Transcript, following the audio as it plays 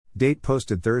Date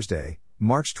posted Thursday,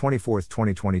 March 24,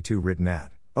 2022. Written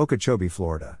at Okeechobee,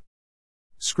 Florida.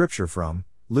 Scripture from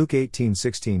Luke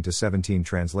 18:16-17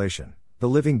 translation. The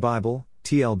Living Bible,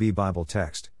 TLB Bible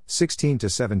text,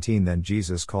 16-17. Then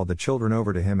Jesus called the children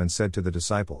over to him and said to the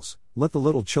disciples, "Let the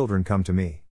little children come to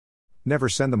me. Never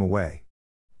send them away.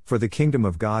 For the kingdom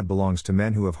of God belongs to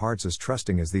men who have hearts as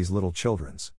trusting as these little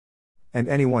children's. And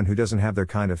anyone who doesn't have their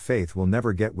kind of faith will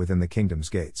never get within the kingdom's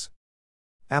gates."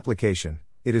 Application.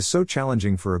 It is so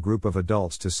challenging for a group of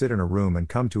adults to sit in a room and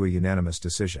come to a unanimous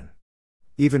decision.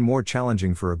 Even more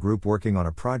challenging for a group working on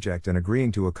a project and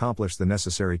agreeing to accomplish the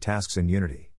necessary tasks in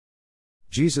unity.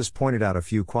 Jesus pointed out a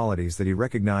few qualities that he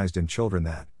recognized in children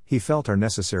that he felt are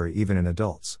necessary even in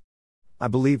adults. I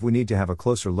believe we need to have a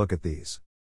closer look at these.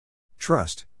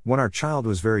 Trust. When our child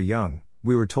was very young,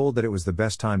 we were told that it was the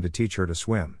best time to teach her to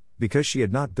swim, because she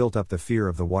had not built up the fear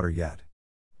of the water yet.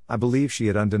 I believe she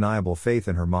had undeniable faith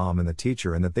in her mom and the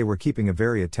teacher, and that they were keeping a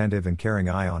very attentive and caring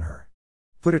eye on her.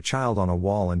 Put a child on a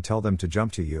wall and tell them to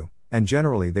jump to you, and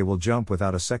generally they will jump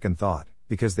without a second thought,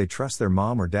 because they trust their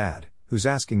mom or dad, who's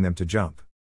asking them to jump.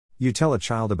 You tell a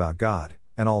child about God,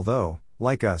 and although,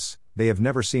 like us, they have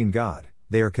never seen God,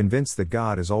 they are convinced that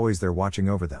God is always there watching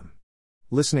over them.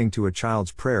 Listening to a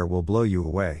child's prayer will blow you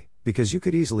away, because you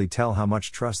could easily tell how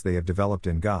much trust they have developed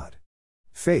in God.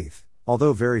 Faith.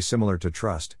 Although very similar to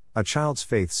trust, a child's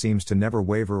faith seems to never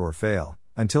waver or fail,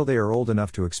 until they are old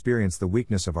enough to experience the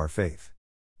weakness of our faith.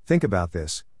 Think about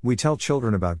this: we tell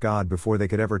children about God before they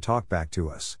could ever talk back to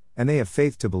us, and they have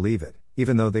faith to believe it,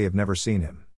 even though they have never seen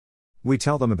him. We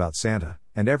tell them about Santa,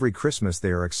 and every Christmas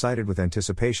they are excited with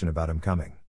anticipation about him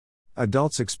coming.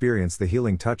 Adults experience the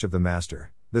healing touch of the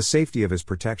Master, the safety of his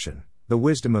protection, the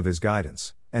wisdom of his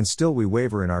guidance, and still we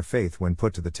waver in our faith when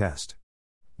put to the test.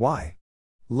 Why?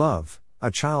 Love. A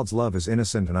child's love is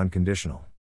innocent and unconditional.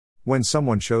 When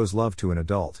someone shows love to an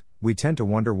adult, we tend to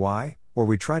wonder why, or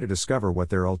we try to discover what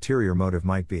their ulterior motive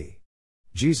might be.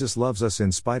 Jesus loves us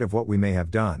in spite of what we may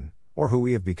have done, or who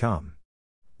we have become.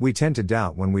 We tend to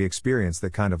doubt when we experience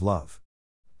that kind of love.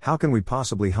 How can we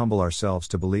possibly humble ourselves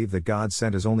to believe that God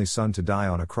sent his only Son to die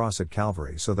on a cross at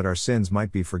Calvary so that our sins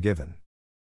might be forgiven?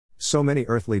 So many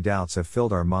earthly doubts have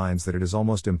filled our minds that it is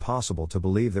almost impossible to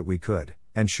believe that we could,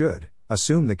 and should,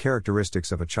 assume the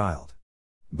characteristics of a child.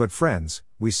 But friends,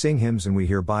 we sing hymns and we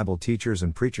hear Bible teachers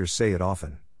and preachers say it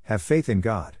often: have faith in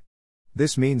God.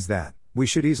 This means that we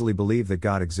should easily believe that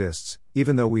God exists,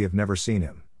 even though we have never seen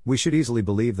him. We should easily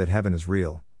believe that heaven is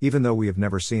real, even though we have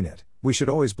never seen it. We should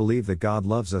always believe that God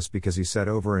loves us because he said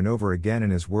over and over again in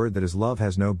his word that his love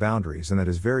has no boundaries and that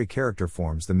his very character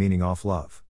forms the meaning of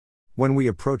love. When we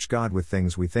approach God with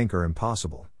things we think are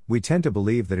impossible, we tend to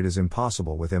believe that it is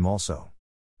impossible with him also.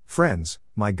 Friends,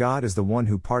 my God is the one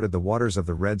who parted the waters of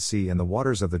the Red Sea and the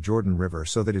waters of the Jordan River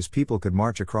so that his people could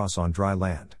march across on dry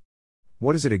land.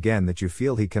 What is it again that you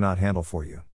feel he cannot handle for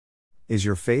you? Is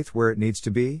your faith where it needs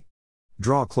to be?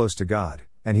 Draw close to God,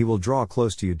 and he will draw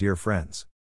close to you, dear friends.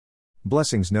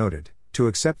 Blessings noted. To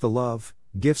accept the love,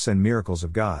 gifts and miracles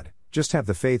of God, just have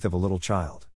the faith of a little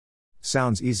child.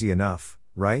 Sounds easy enough,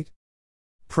 right?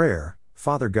 Prayer.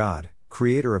 Father God,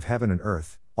 creator of heaven and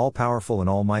earth, all-powerful and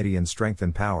almighty in strength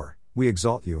and power, we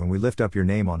exalt you and we lift up your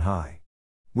name on high.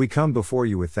 We come before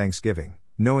you with thanksgiving,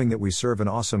 knowing that we serve an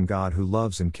awesome God who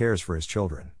loves and cares for his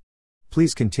children.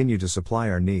 Please continue to supply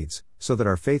our needs, so that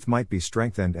our faith might be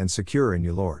strengthened and secure in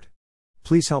you, Lord.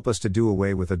 Please help us to do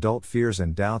away with adult fears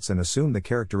and doubts and assume the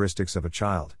characteristics of a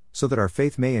child, so that our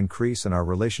faith may increase and our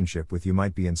relationship with you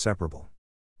might be inseparable.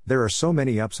 There are so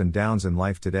many ups and downs in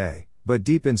life today, but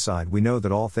deep inside we know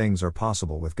that all things are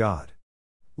possible with God.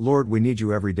 Lord, we need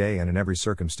you every day and in every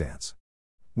circumstance.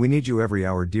 We need you every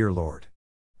hour, dear Lord.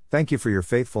 Thank you for your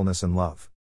faithfulness and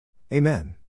love.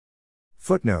 Amen.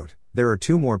 Footnote: there are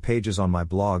 2 more pages on my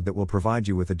blog that will provide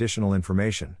you with additional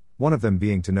information, one of them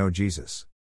being to know Jesus.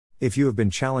 If you have been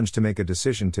challenged to make a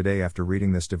decision today after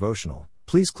reading this devotional,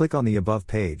 please click on the above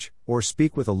page, or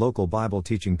speak with a local Bible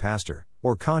teaching pastor,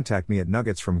 or contact me at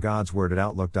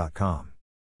nuggetsfromgodsword@outlook.com.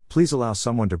 Please allow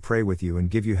someone to pray with you and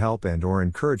give you help and/or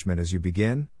encouragement as you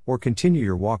begin, or continue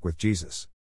your walk with Jesus.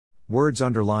 Words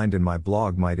underlined in my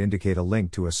blog might indicate a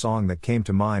link to a song that came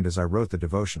to mind as I wrote the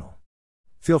devotional.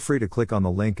 Feel free to click on the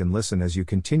link and listen as you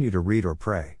continue to read or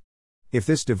pray. If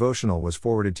this devotional was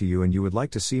forwarded to you and you would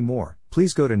like to see more,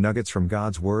 please go to Nuggets from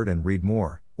God's Word and read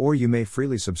more, or you may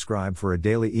freely subscribe for a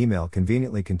daily email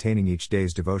conveniently containing each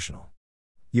day's devotional.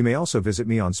 You may also visit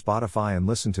me on Spotify and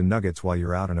listen to Nuggets while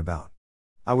you're out and about.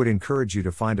 I would encourage you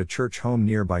to find a church home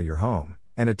nearby your home,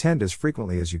 and attend as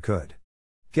frequently as you could.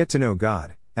 Get to know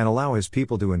God, and allow his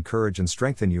people to encourage and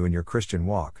strengthen you in your Christian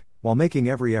walk, while making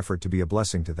every effort to be a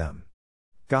blessing to them.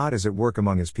 God is at work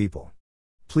among His people.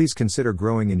 Please consider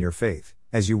growing in your faith,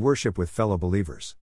 as you worship with fellow believers.